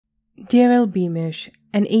Darrell Beamish,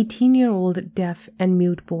 an 18-year-old deaf and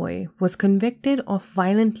mute boy, was convicted of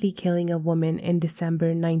violently killing a woman in December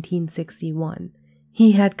 1961.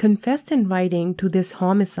 He had confessed in writing to this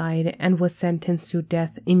homicide and was sentenced to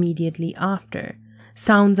death immediately after.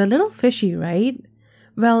 Sounds a little fishy, right?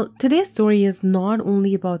 Well, today's story is not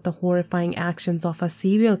only about the horrifying actions of a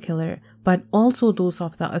serial killer, but also those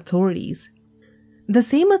of the authorities. The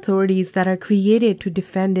same authorities that are created to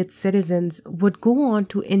defend its citizens would go on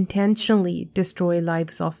to intentionally destroy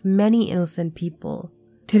lives of many innocent people.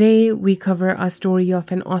 Today, we cover a story of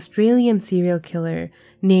an Australian serial killer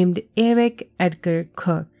named Edgar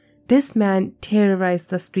Cooke. This man terrorized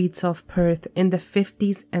the streets of Perth in the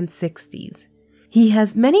 50s and 60s. He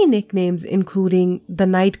has many nicknames including the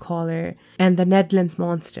Nightcaller and the Nedlands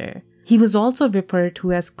Monster. He was also referred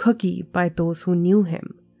to as Cookie by those who knew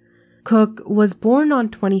him. Cooke was born on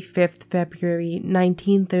 25th February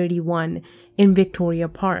 1931 in Victoria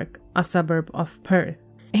Park, a suburb of Perth.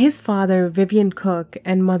 His father, Vivian Cooke,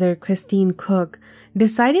 and mother, Christine Cooke,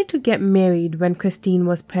 decided to get married when Christine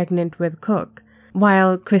was pregnant with Cooke.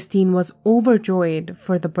 While Christine was overjoyed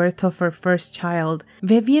for the birth of her first child,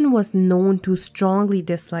 Vivian was known to strongly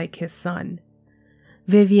dislike his son.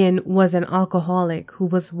 Vivian was an alcoholic who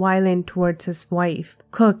was violent towards his wife,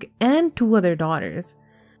 Cooke, and two other daughters.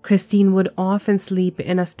 Christine would often sleep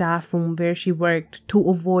in a staff room where she worked to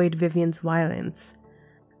avoid Vivian's violence.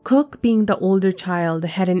 Cooke, being the older child,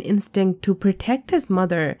 had an instinct to protect his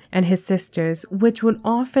mother and his sisters, which would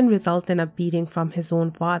often result in a beating from his own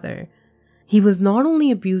father. He was not only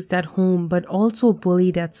abused at home but also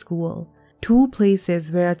bullied at school, two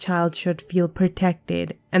places where a child should feel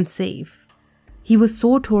protected and safe. He was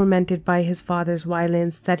so tormented by his father's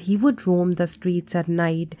violence that he would roam the streets at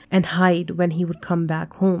night and hide when he would come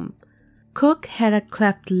back home. Cooke had a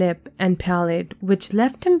cleft lip and palate, which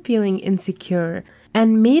left him feeling insecure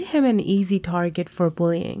and made him an easy target for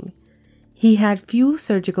bullying. He had few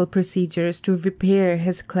surgical procedures to repair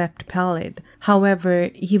his cleft palate. However,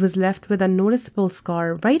 he was left with a noticeable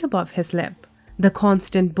scar right above his lip. The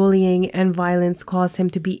constant bullying and violence caused him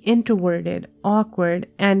to be introverted, awkward,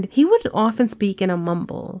 and he would often speak in a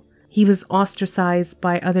mumble. He was ostracized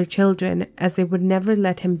by other children as they would never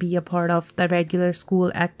let him be a part of the regular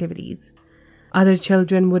school activities. Other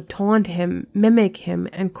children would taunt him, mimic him,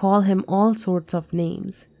 and call him all sorts of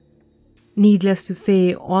names. Needless to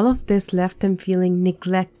say, all of this left him feeling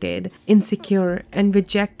neglected, insecure, and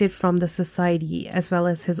rejected from the society as well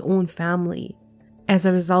as his own family. As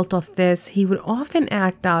a result of this, he would often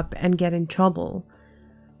act up and get in trouble.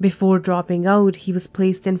 Before dropping out, he was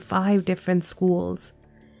placed in 5 different schools.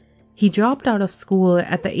 He dropped out of school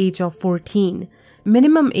at the age of 14,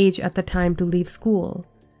 minimum age at the time to leave school.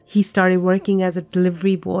 He started working as a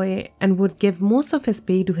delivery boy and would give most of his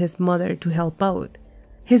pay to his mother to help out.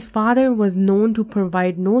 His father was known to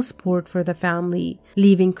provide no support for the family,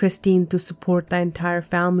 leaving Christine to support the entire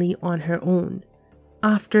family on her own.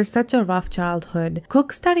 After such a rough childhood,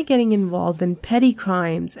 Cooke started getting involved in petty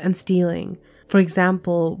crimes and stealing. For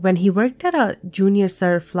example, when he worked at a junior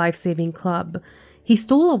surf life-saving club, he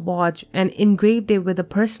stole a watch and engraved it with a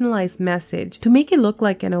personalized message to make it look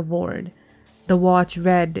like an award. The watch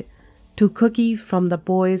read, "To Cookie from the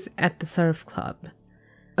boys at the surf club."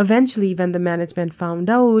 Eventually, when the management found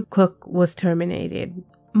out, Cooke was terminated.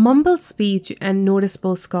 Mumbled speech and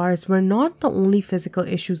noticeable scars were not the only physical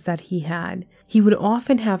issues that he had. He would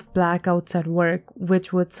often have blackouts at work,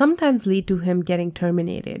 which would sometimes lead to him getting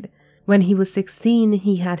terminated. When he was 16,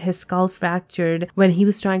 he had his skull fractured when he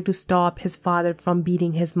was trying to stop his father from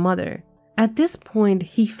beating his mother. At this point,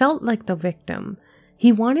 he felt like the victim.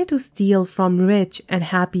 He wanted to steal from rich and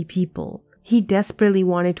happy people. He desperately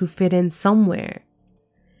wanted to fit in somewhere.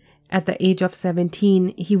 At the age of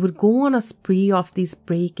 17, he would go on a spree of these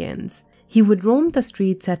break-ins. He would roam the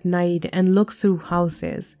streets at night and look through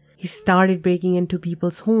houses. He started breaking into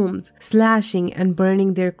people's homes, slashing and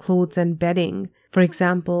burning their clothes and bedding. For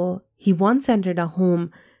example, he once entered a home,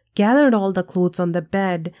 gathered all the clothes on the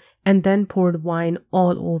bed, and then poured wine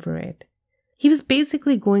all over it. He was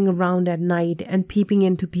basically going around at night and peeping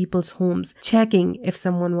into people's homes, checking if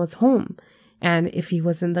someone was home. And if he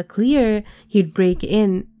was in the clear, he'd break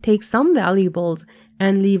in, take some valuables,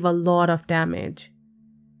 and leave a lot of damage.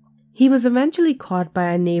 He was eventually caught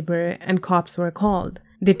by a neighbor and cops were called.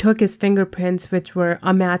 They took his fingerprints, which were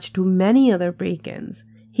a match to many other break-ins.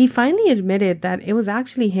 He finally admitted that it was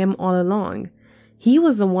actually him all along. He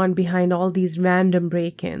was the one behind all these random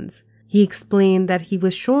break-ins. He explained that he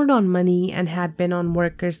was short on money and had been on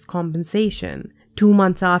workers' compensation. 2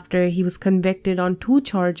 months after, he was convicted on 2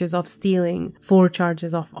 charges of stealing, 4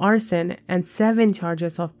 charges of arson, and 7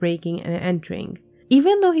 charges of breaking and entering.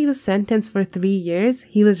 Even though he was sentenced for 3 years,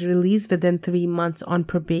 he was released within 3 months on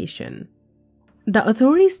probation. The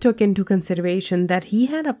authorities took into consideration that he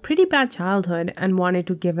had a pretty bad childhood and wanted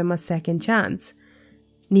to give him a second chance.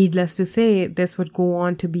 Needless to say, this would go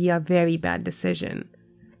on to be a very bad decision.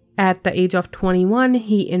 At the age of 21,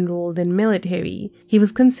 he enrolled in military. He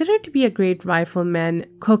was considered to be a great rifleman.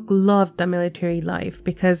 Cooke loved the military life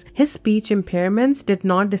because his speech impairments did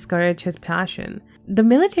not discourage his passion. The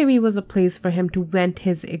military was a place for him to vent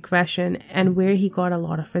his aggression and where he got a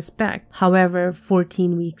lot of respect. However,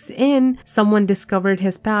 14 weeks in, someone discovered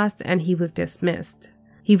his past and he was dismissed.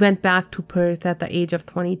 He went back to Perth at the age of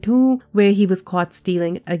 22, where he was caught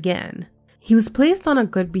stealing again. He was placed on a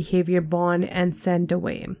good behavior bond and sent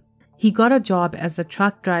away. He got a job as a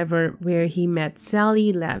truck driver where he met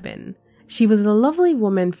Sally Lavin. She was a lovely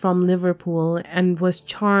woman from Liverpool and was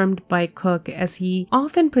charmed by Cooke as he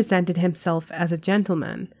often presented himself as a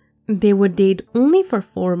gentleman. They would date only for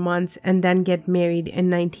 4 months and then get married in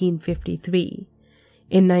 1953.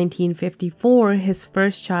 In 1954, his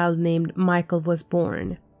first child named Michael was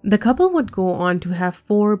born. The couple would go on to have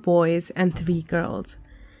 4 boys and 3 girls.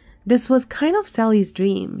 This was kind of Sally's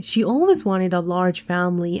dream. She always wanted a large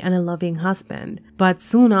family and a loving husband. But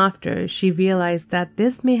soon after, she realized that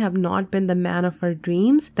this may have not been the man of her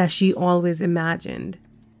dreams that she always imagined.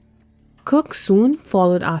 Cooke soon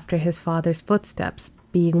followed after his father's footsteps,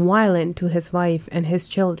 being violent to his wife and his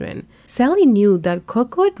children. Sally knew that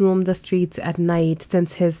Cooke would roam the streets at night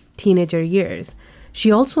since his teenager years.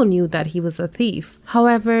 She also knew that he was a thief.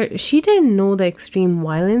 However, she didn't know the extreme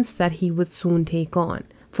violence that he would soon take on.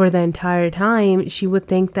 For the entire time, she would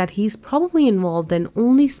think that he's probably involved in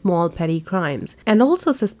only small petty crimes, and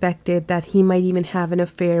also suspected that he might even have an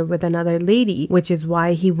affair with another lady, which is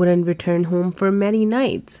why he wouldn't return home for many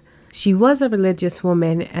nights. She was a religious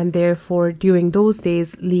woman, and therefore during those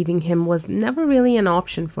days, leaving him was never really an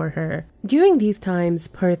option for her. During these times,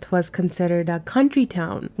 Perth was considered a country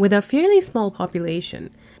town with a fairly small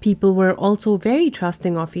population. People were also very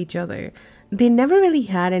trusting of each other. They never really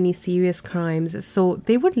had any serious crimes, so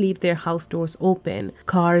they would leave their house doors open,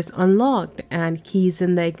 cars unlocked, and keys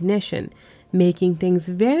in the ignition, making things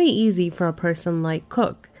very easy for a person like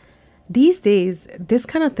Cooke. These days, this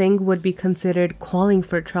kind of thing would be considered calling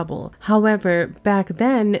for trouble. However, back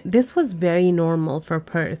then, this was very normal for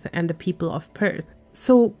Perth and the people of Perth.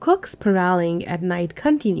 So Cooke's prowling at night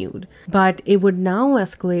continued, but it would now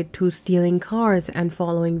escalate to stealing cars and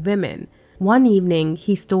following women. One evening,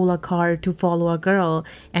 he stole a car to follow a girl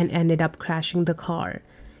and ended up crashing the car.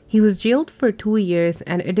 He was jailed for 2 years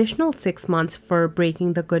and additional 6 months for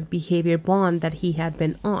breaking the good behavior bond that he had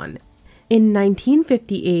been on. In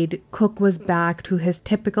 1958, Cooke was back to his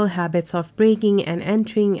typical habits of breaking and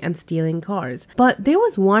entering and stealing cars. But there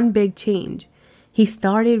was one big change. He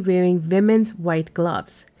started wearing women's white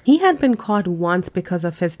gloves. He had been caught once because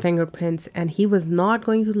of his fingerprints, and he was not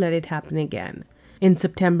going to let it happen again. In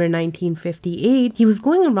September 1958, he was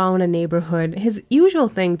going around a neighborhood, his usual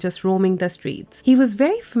thing, just roaming the streets. He was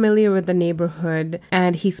very familiar with the neighborhood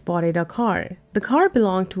and he spotted a car. The car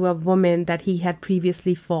belonged to a woman that he had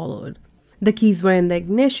previously followed. The keys were in the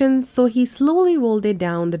ignition, so he slowly rolled it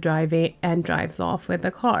down the driveway and drives off with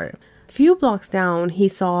the car. Few blocks down, he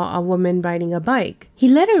saw a woman riding a bike. He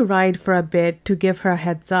let her ride for a bit to give her a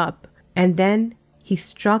heads up, and then he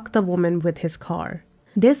struck the woman with his car.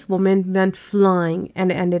 This woman went flying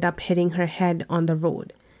and ended up hitting her head on the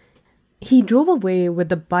road. He drove away with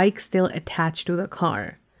the bike still attached to the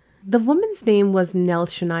car. The woman's name was Nell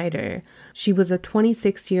Schneider. She was a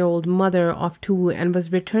 26-year-old mother of 2 and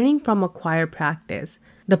was returning from a choir practice.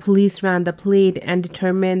 The police ran the plate and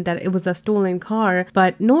determined that it was a stolen car,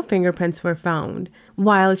 but no fingerprints were found.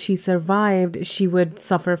 While she survived, she would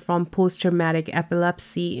suffer from post-traumatic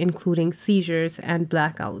epilepsy, including seizures and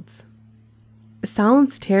blackouts.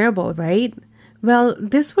 Sounds terrible, right? Well,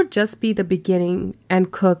 this would just be the beginning,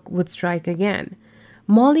 and Cooke would strike again.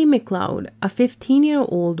 Molly McLeod, a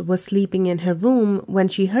 15-year-old, was sleeping in her room when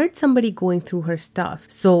she heard somebody going through her stuff.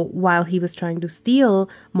 So while he was trying to steal,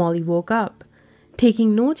 Molly woke up.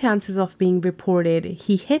 Taking no chances of being reported,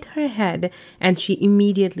 he hit her head and she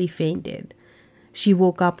immediately fainted. She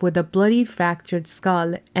woke up with a bloody fractured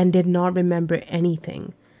skull and did not remember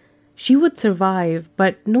anything. She would survive,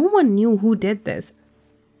 but no one knew who did this.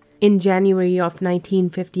 In January of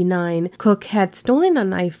 1959, Cooke had stolen a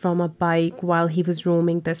knife from a bike while he was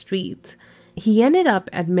roaming the streets. He ended up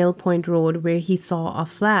at Mill Point Road where he saw a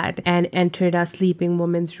flat and entered a sleeping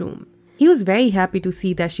woman's room. He was very happy to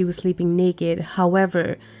see that she was sleeping naked.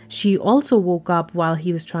 However, she also woke up while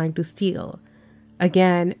he was trying to steal.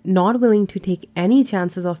 Again, not willing to take any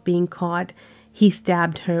chances of being caught, he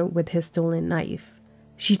stabbed her with his stolen knife.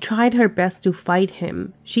 She tried her best to fight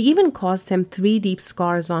him. She even caused him 3 deep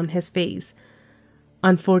scars on his face.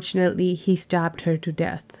 Unfortunately, he stabbed her to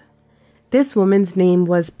death. This woman's name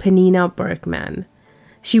was Penina Berkman.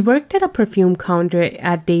 She worked at a perfume counter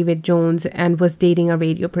at David Jones and was dating a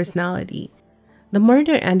radio personality. The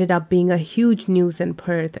murder ended up being a huge news in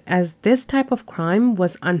Perth, as this type of crime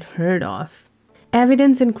was unheard of.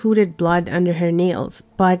 Evidence included blood under her nails,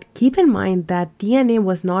 but keep in mind that DNA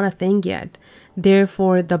was not a thing yet.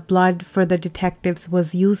 Therefore, the blood for the detectives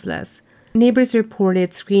was useless. Neighbors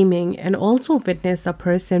reported screaming and also witnessed a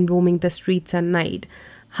person roaming the streets at night.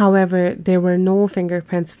 However, there were no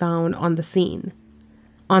fingerprints found on the scene.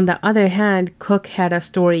 On the other hand, Cooke had a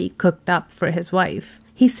story cooked up for his wife.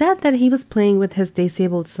 He said that he was playing with his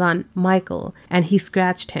disabled son, Michael, and he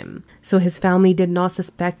scratched him, so his family did not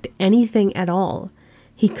suspect anything at all.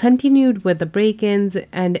 He continued with the break-ins,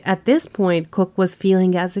 and at this point, Cooke was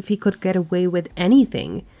feeling as if he could get away with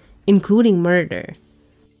anything, including murder.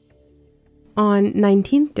 On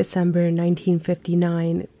 19th December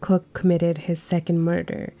 1959, Cooke committed his second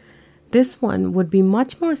murder. This one would be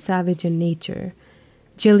much more savage in nature.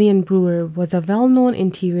 Gillian Brewer was a well-known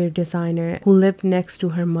interior designer who lived next to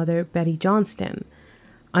her mother, Betty Johnston.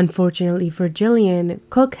 Unfortunately for Gillian,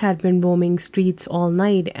 Cooke had been roaming streets all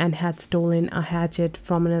night and had stolen a hatchet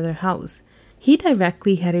from another house. He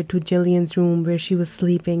directly headed to Gillian's room where she was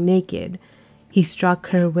sleeping naked. He struck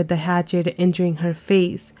her with the hatchet, injuring her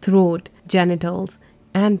face, throat, genitals,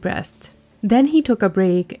 and breast. Then he took a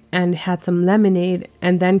break and had some lemonade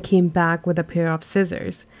and then came back with a pair of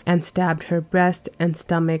scissors and stabbed her breast and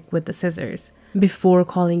stomach with the scissors. Before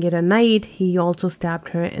calling it a night, he also stabbed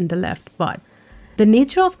her in the left butt. The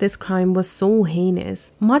nature of this crime was so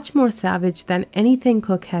heinous, much more savage than anything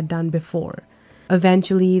Cooke had done before.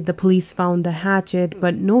 Eventually, the police found the hatchet,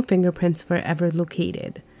 but no fingerprints were ever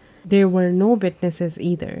located. There were no witnesses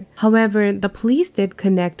either. However, the police did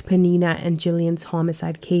connect Penina and Gillian's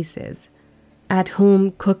homicide cases. At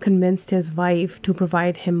home, Cooke convinced his wife to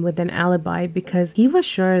provide him with an alibi because he was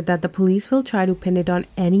sure that the police will try to pin it on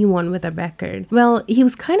anyone with a record. Well, he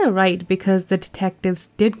was kind of right because the detectives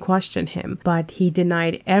did question him, but he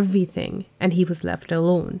denied everything and he was left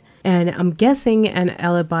alone. And I'm guessing an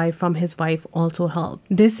alibi from his wife also helped.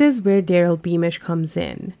 This is where Daryl Beamish comes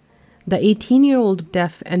in. The 18-year-old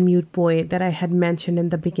deaf and mute boy that I had mentioned in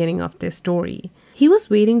the beginning of this story. He was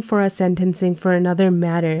waiting for a sentencing for another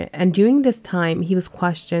matter, and during this time, he was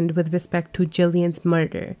questioned with respect to Gillian's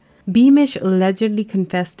murder. Beamish allegedly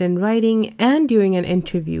confessed in writing and during an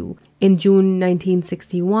interview. In June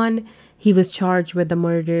 1961, he was charged with the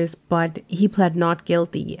murders, but he pled not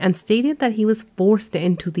guilty and stated that he was forced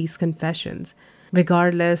into these confessions.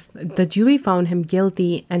 Regardless, the jury found him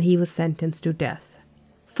guilty and he was sentenced to death.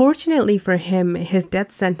 Fortunately for him, his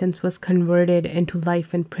death sentence was converted into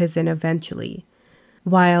life in prison eventually.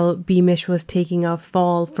 While Beamish was taking a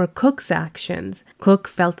fall for Cooke's actions, Cooke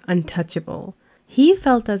felt untouchable. He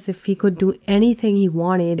felt as if he could do anything he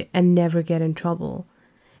wanted and never get in trouble.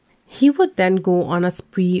 He would then go on a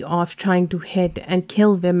spree of trying to hit and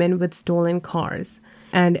kill women with stolen cars.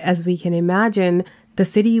 And as we can imagine, the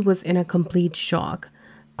city was in a complete shock.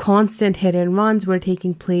 Constant hit and runs were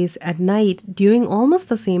taking place at night during almost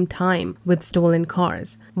the same time with stolen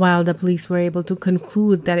cars. While the police were able to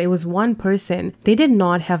conclude that it was one person, they did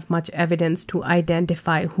not have much evidence to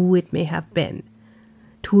identify who it may have been.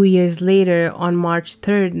 2 years later, on March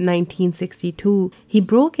 3, 1962, he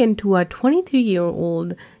broke into a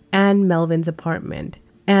 23-year-old Anne Melvin's apartment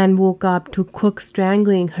and woke up to Cooke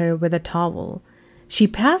strangling her with a towel. She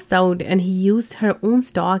passed out and he used her own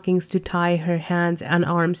stockings to tie her hands and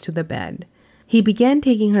arms to the bed. He began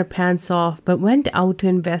taking her pants off but went out to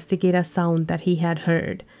investigate a sound that he had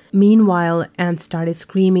heard. Meanwhile, Anne started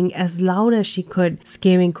screaming as loud as she could,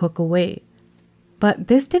 scaring Cooke away. But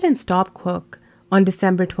this didn't stop Cooke. On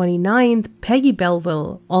December 29th, Peggy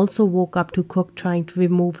Belville also woke up to Cooke trying to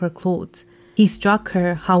remove her clothes. He struck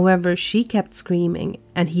her, however, she kept screaming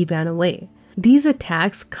and he ran away. These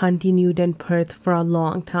attacks continued in Perth for a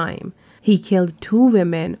long time. He killed 2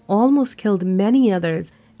 women, almost killed many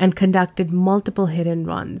others, and conducted multiple hit and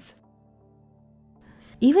runs.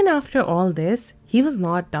 Even after all this, he was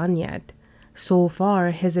not done yet. So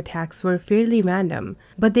far, his attacks were fairly random,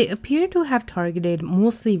 but they appear to have targeted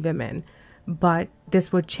mostly women. But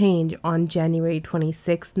this would change on January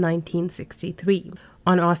 26, 1963.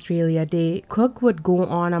 On Australia Day, Cooke would go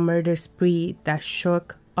on a murder spree that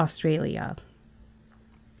shook Australia.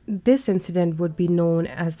 This incident would be known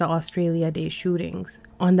as the Australia Day shootings.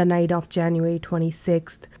 On the night of January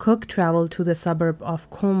 26th, Cooke traveled to the suburb of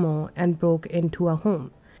Como and broke into a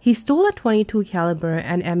home. He stole a .22 caliber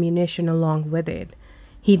and ammunition along with it.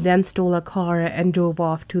 He then stole a car and drove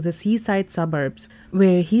off to the seaside suburbs,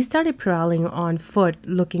 where he started prowling on foot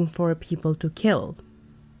looking for people to kill.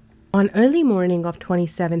 On early morning of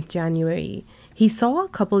 27th January, he saw a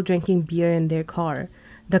couple drinking beer in their car.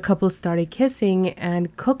 The couple started kissing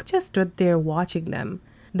and Cooke just stood there watching them.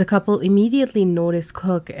 The couple immediately noticed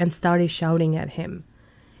Cooke and started shouting at him.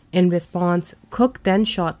 In response, Cooke then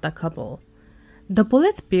shot the couple. The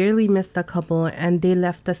bullets barely missed the couple and they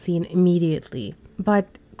left the scene immediately.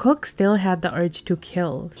 But Cooke still had the urge to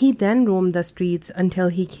kill. He then roamed the streets until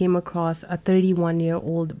he came across a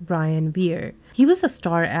 31-year-old Brian Weir. He was a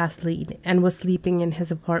star athlete and was sleeping in his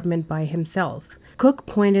apartment by himself. Cooke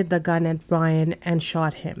pointed the gun at Brian and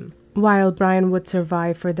shot him. While Brian would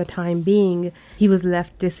survive for the time being, he was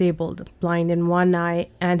left disabled, blind in one eye,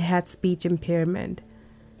 and had speech impairment.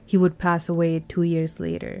 He would pass away 2 years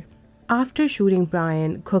later. After shooting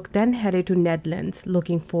Brian, Cooke then headed to Nedlands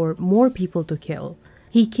looking for more people to kill.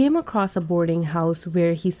 He came across a boarding house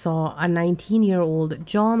where he saw a 19-year-old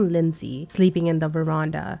John Lindsay sleeping in the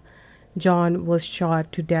veranda. John was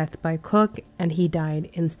shot to death by Cooke and he died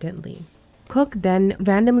instantly. Cooke then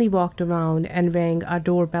randomly walked around and rang a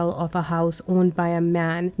doorbell of a house owned by a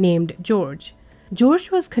man named George.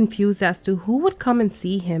 George was confused as to who would come and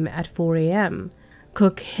see him at 4 a.m.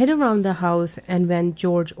 Cooke hid around the house and when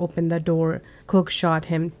George opened the door, Cooke shot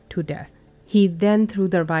him to death. He then threw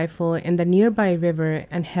the rifle in the nearby river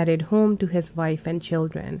and headed home to his wife and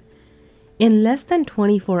children. In less than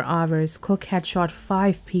 24 hours, Cooke had shot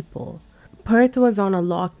 5 people. Perth was on a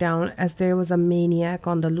lockdown as there was a maniac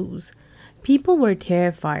on the loose. People were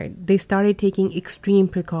terrified. They started taking extreme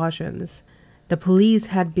precautions. The police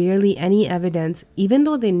had barely any evidence, even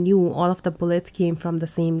though they knew all of the bullets came from the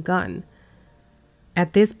same gun.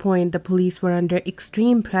 At this point, the police were under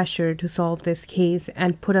extreme pressure to solve this case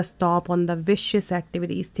and put a stop on the vicious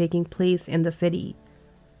activities taking place in the city.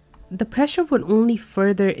 The pressure would only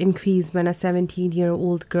further increase when a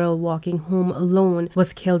 17-year-old girl walking home alone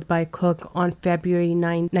was killed by Cooke on February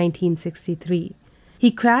 9, 1963.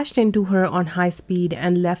 He crashed into her on high speed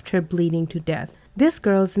and left her bleeding to death. This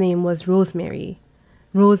girl's name was Rosemary.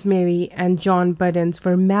 Rosemary and John Buttons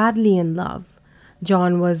were madly in love.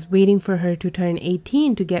 John was waiting for her to turn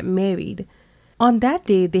 18 to get married. On that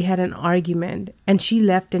day, they had an argument, and she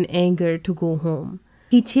left in anger to go home.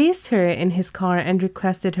 He chased her in his car and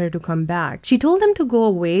requested her to come back. She told him to go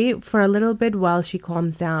away for a little bit while she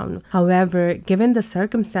calms down. However, given the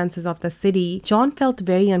circumstances of the city, John felt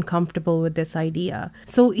very uncomfortable with this idea.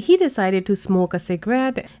 So he decided to smoke a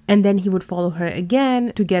cigarette, and then he would follow her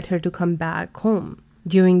again to get her to come back home.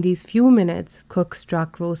 During these few minutes, Cooke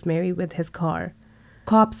struck Rosemary with his car.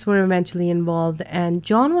 Cops were eventually involved and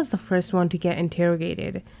John was the first one to get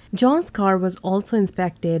interrogated. John's car was also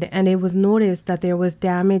inspected and it was noticed that there was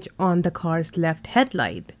damage on the car's left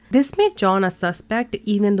headlight. This made John a suspect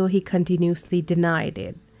even though he continuously denied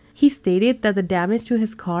it. He stated that the damage to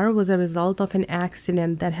his car was a result of an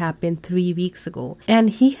accident that happened 3 weeks ago and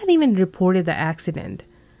he had even reported the accident.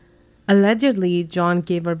 Allegedly, John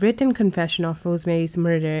gave a written confession of Rosemary's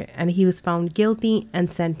murder and he was found guilty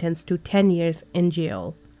and sentenced to 10 years in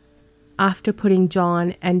jail. After putting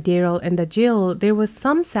John and Daryl in the jail, there was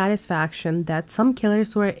some satisfaction that some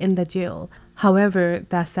killers were in the jail. However,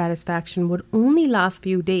 that satisfaction would only last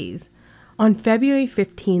few days. On February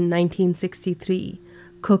 15, 1963,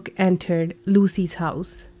 Cooke entered Lucy's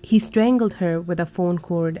house. He strangled her with a phone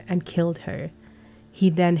cord and killed her. He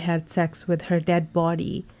then had sex with her dead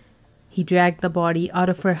body. He dragged the body out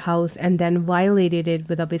of her house and then violated it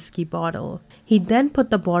with a whiskey bottle. He then put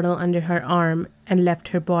the bottle under her arm and left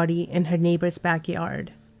her body in her neighbor's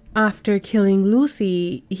backyard. After killing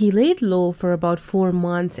Lucy, he laid low for about 4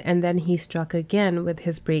 months and then he struck again with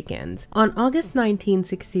his break-ins. On August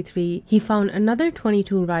 1963, he found another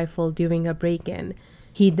 .22 rifle during a break-in.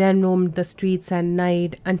 He then roamed the streets at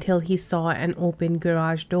night until he saw an open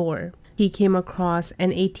garage door. He came across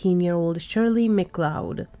an 18-year-old Shirley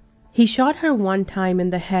McLeod. He shot her 1 time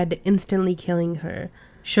in the head, instantly killing her.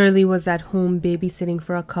 Shirley was at home babysitting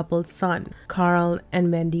for a couple's son, Carl and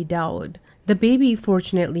Wendy Dowd. The baby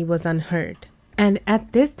fortunately was unhurt. And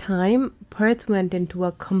at this time, Perth went into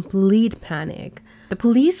a complete panic. The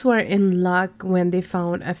police were in luck when they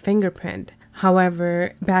found a fingerprint.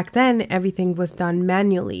 However, back then everything was done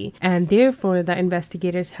manually and therefore the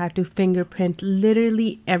investigators had to fingerprint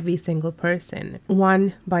literally every single person,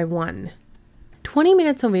 one by one. 20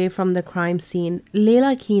 minutes away from the crime scene,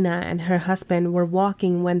 Leila Keena and her husband were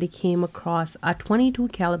walking when they came across a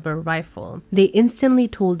 .22 caliber rifle. They instantly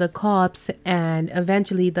told the cops and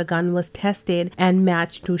eventually the gun was tested and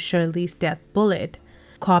matched to Shirley's death bullet.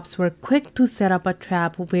 Cops were quick to set up a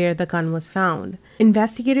trap where the gun was found.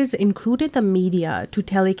 Investigators included the media to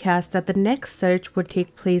telecast that the next search would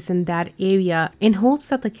take place in that area in hopes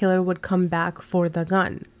that the killer would come back for the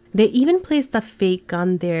gun. They even placed a fake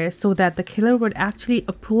gun there so that the killer would actually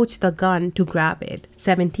approach the gun to grab it.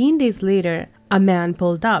 17 days later, a man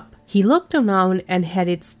pulled up. He looked around and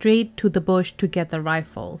headed straight to the bush to get the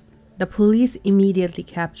rifle. The police immediately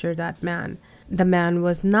captured that man. The man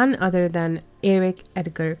was none other than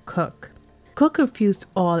Edgar Cooke. Cooke refused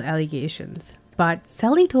all allegations, but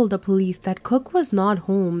Sally told the police that Cooke was not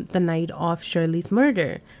home the night of Shirley's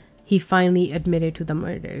murder. He finally admitted to the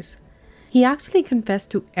murders. He actually confessed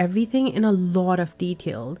to everything in a lot of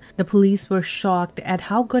detail. The police were shocked at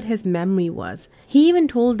how good his memory was. He even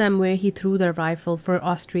told them where he threw the rifle for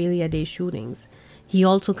Australia Day shootings. He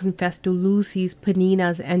also confessed to Lucy's,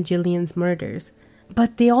 Penina's, and Jillian's murders.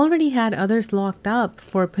 But they already had others locked up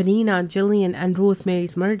for Penina, Jillian, and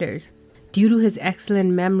Rosemary's murders. Due to his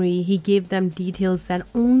excellent memory, he gave them details that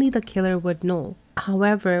only the killer would know.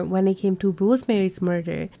 However, when it came to Rosemary's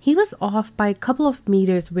murder, he was off by a couple of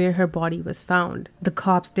meters where her body was found. The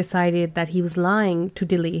cops decided that he was lying to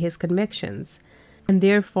delay his convictions, and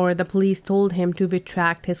therefore the police told him to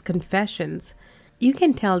retract his confessions. You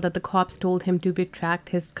can tell that the cops told him to retract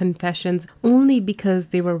his confessions only because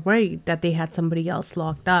they were worried that they had somebody else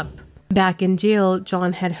locked up. Back in jail,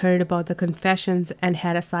 John had heard about the confessions and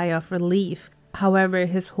had a sigh of relief. However,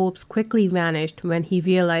 his hopes quickly vanished when he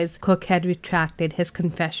realized Cooke had retracted his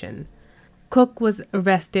confession. Cooke was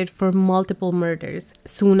arrested for multiple murders.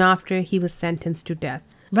 Soon after, he was sentenced to death.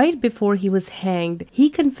 Right before he was hanged, he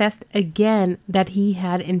confessed again that he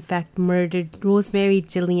had in fact murdered Rosemary,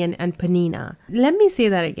 Jillian, and Penina. Let me say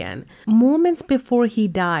that again. Moments before he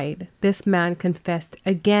died, this man confessed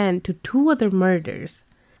again to 2 other murders.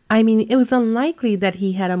 I mean, it was unlikely that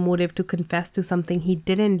he had a motive to confess to something he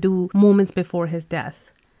didn't do moments before his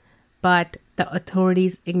death. But the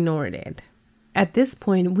authorities ignored it. At this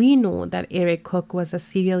point, we know that Edgar Cooke was a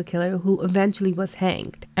serial killer who eventually was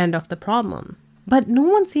hanged. End of the problem. But no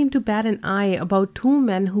one seemed to bat an eye about 2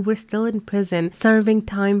 men who were still in prison serving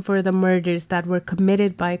time for the murders that were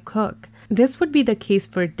committed by Cooke. This would be the case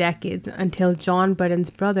for decades until John Budden's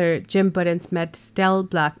brother, Jim Buttons, met Stell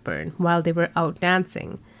Blackburn while they were out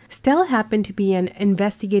dancing. Stell happened to be an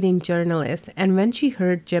investigating journalist, and when she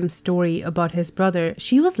heard Jim's story about his brother,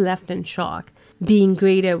 she was left in shock. Being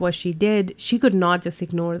great at what she did, she could not just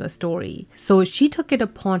ignore the story. So she took it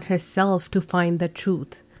upon herself to find the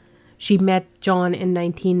truth. She met John in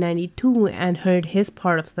 1992 and heard his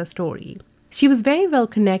part of the story. She was very well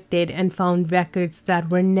connected and found records that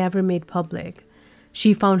were never made public.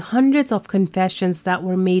 She found hundreds of confessions that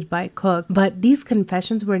were made by Cooke, but these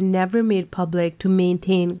confessions were never made public to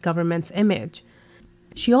maintain government's image.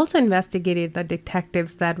 She also investigated the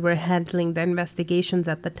detectives that were handling the investigations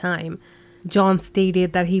at the time. John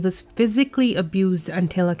stated that he was physically abused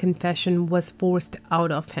until a confession was forced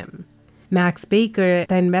out of him. Max Baker,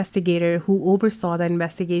 the investigator who oversaw the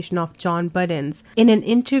investigation of John Buttons, in an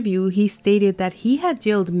interview he stated that he had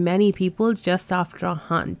jailed many people just after a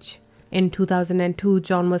hunch. In 2002,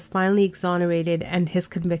 John was finally exonerated and his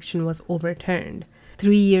conviction was overturned.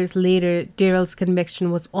 3 years later, Daryl's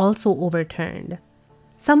conviction was also overturned.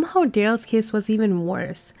 Somehow, Daryl's case was even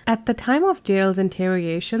worse. At the time of Daryl's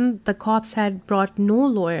interrogation, the cops had brought no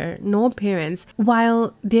lawyer, no parents,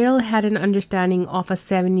 while Daryl had an understanding of a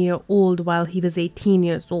 7-year-old while he was 18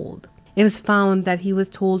 years old. It was found that he was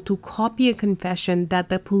told to copy a confession that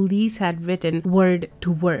the police had written word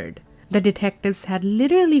to word. The detectives had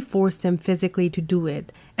literally forced him physically to do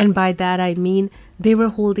it, and by that I mean they were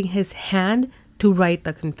holding his hand to write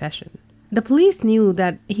the confession. The police knew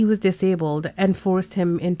that he was disabled and forced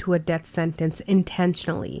him into a death sentence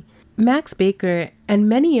intentionally. Max Baker and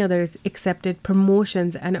many others accepted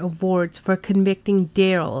promotions and awards for convicting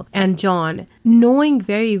Daryl and John, knowing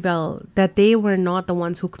very well that they were not the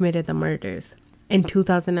ones who committed the murders. In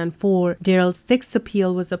 2004, Daryl's 6th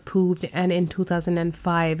appeal was approved, and in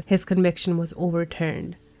 2005, his conviction was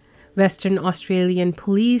overturned. Western Australian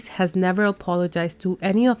police has never apologized to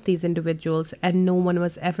any of these individuals, and no one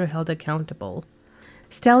was ever held accountable.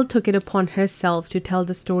 Stell took it upon herself to tell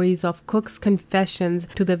the stories of Cooke's confessions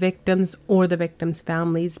to the victims or the victims'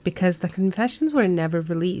 families because the confessions were never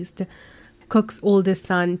released. Cooke's oldest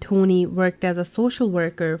son, Tony, worked as a social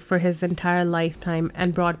worker for his entire lifetime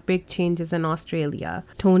and brought big changes in Australia.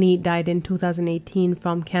 Tony died in 2018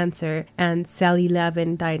 from cancer, and Sally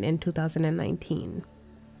Lavin died in 2019.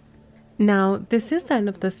 Now, this is the end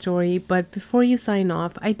of the story, but before you sign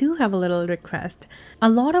off, I do have a little request. A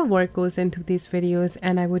lot of work goes into these videos,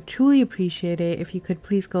 and I would truly appreciate it if you could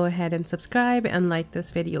please go ahead and subscribe and like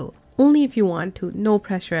this video. Only if you want to, no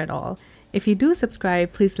pressure at all. If you do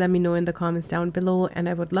subscribe, please let me know in the comments down below, and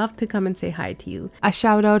I would love to come and say hi to you. A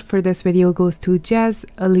shout out for this video goes to Jez,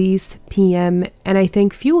 Elise, PM, and I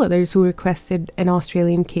think few others who requested an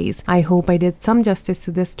Australian case. I hope I did some justice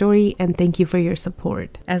to this story, and thank you for your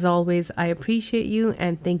support. As always, I appreciate you,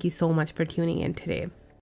 and thank you so much for tuning in today.